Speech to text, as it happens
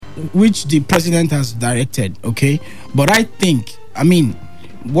which the president has directed, okay? But I think,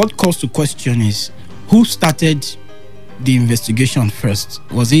 what calls to question is who started the investigation first?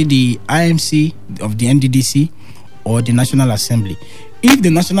 Was it the IMC of the NDDC or the National Assembly? If the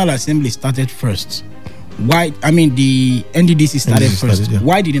National Assembly started first, why? The NDDC started first. Yeah.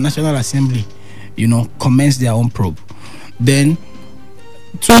 Why did the National Assembly, commence their own probe? Then,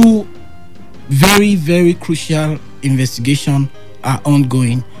 two very, very crucial investigations are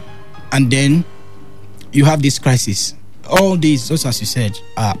ongoing, and then you have this crisis. All these, just as you said,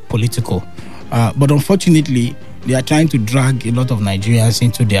 are political. But unfortunately, they are trying to drag a lot of Nigerians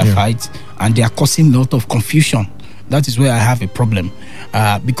into their fight, and they are causing a lot of confusion. That is where I have a problem.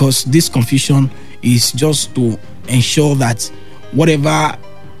 Because this confusion is just to ensure that whatever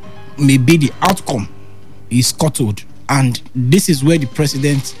may be the outcome is scuttled. And this is where the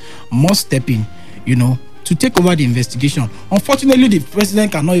president must step in, to take over the investigation. Unfortunately, the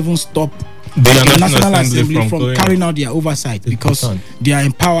president cannot even stop the National Assembly from carrying out their oversight because they are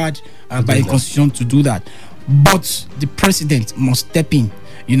empowered by the Constitution to do that. But the president must step in,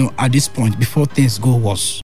 at this point before things go worse.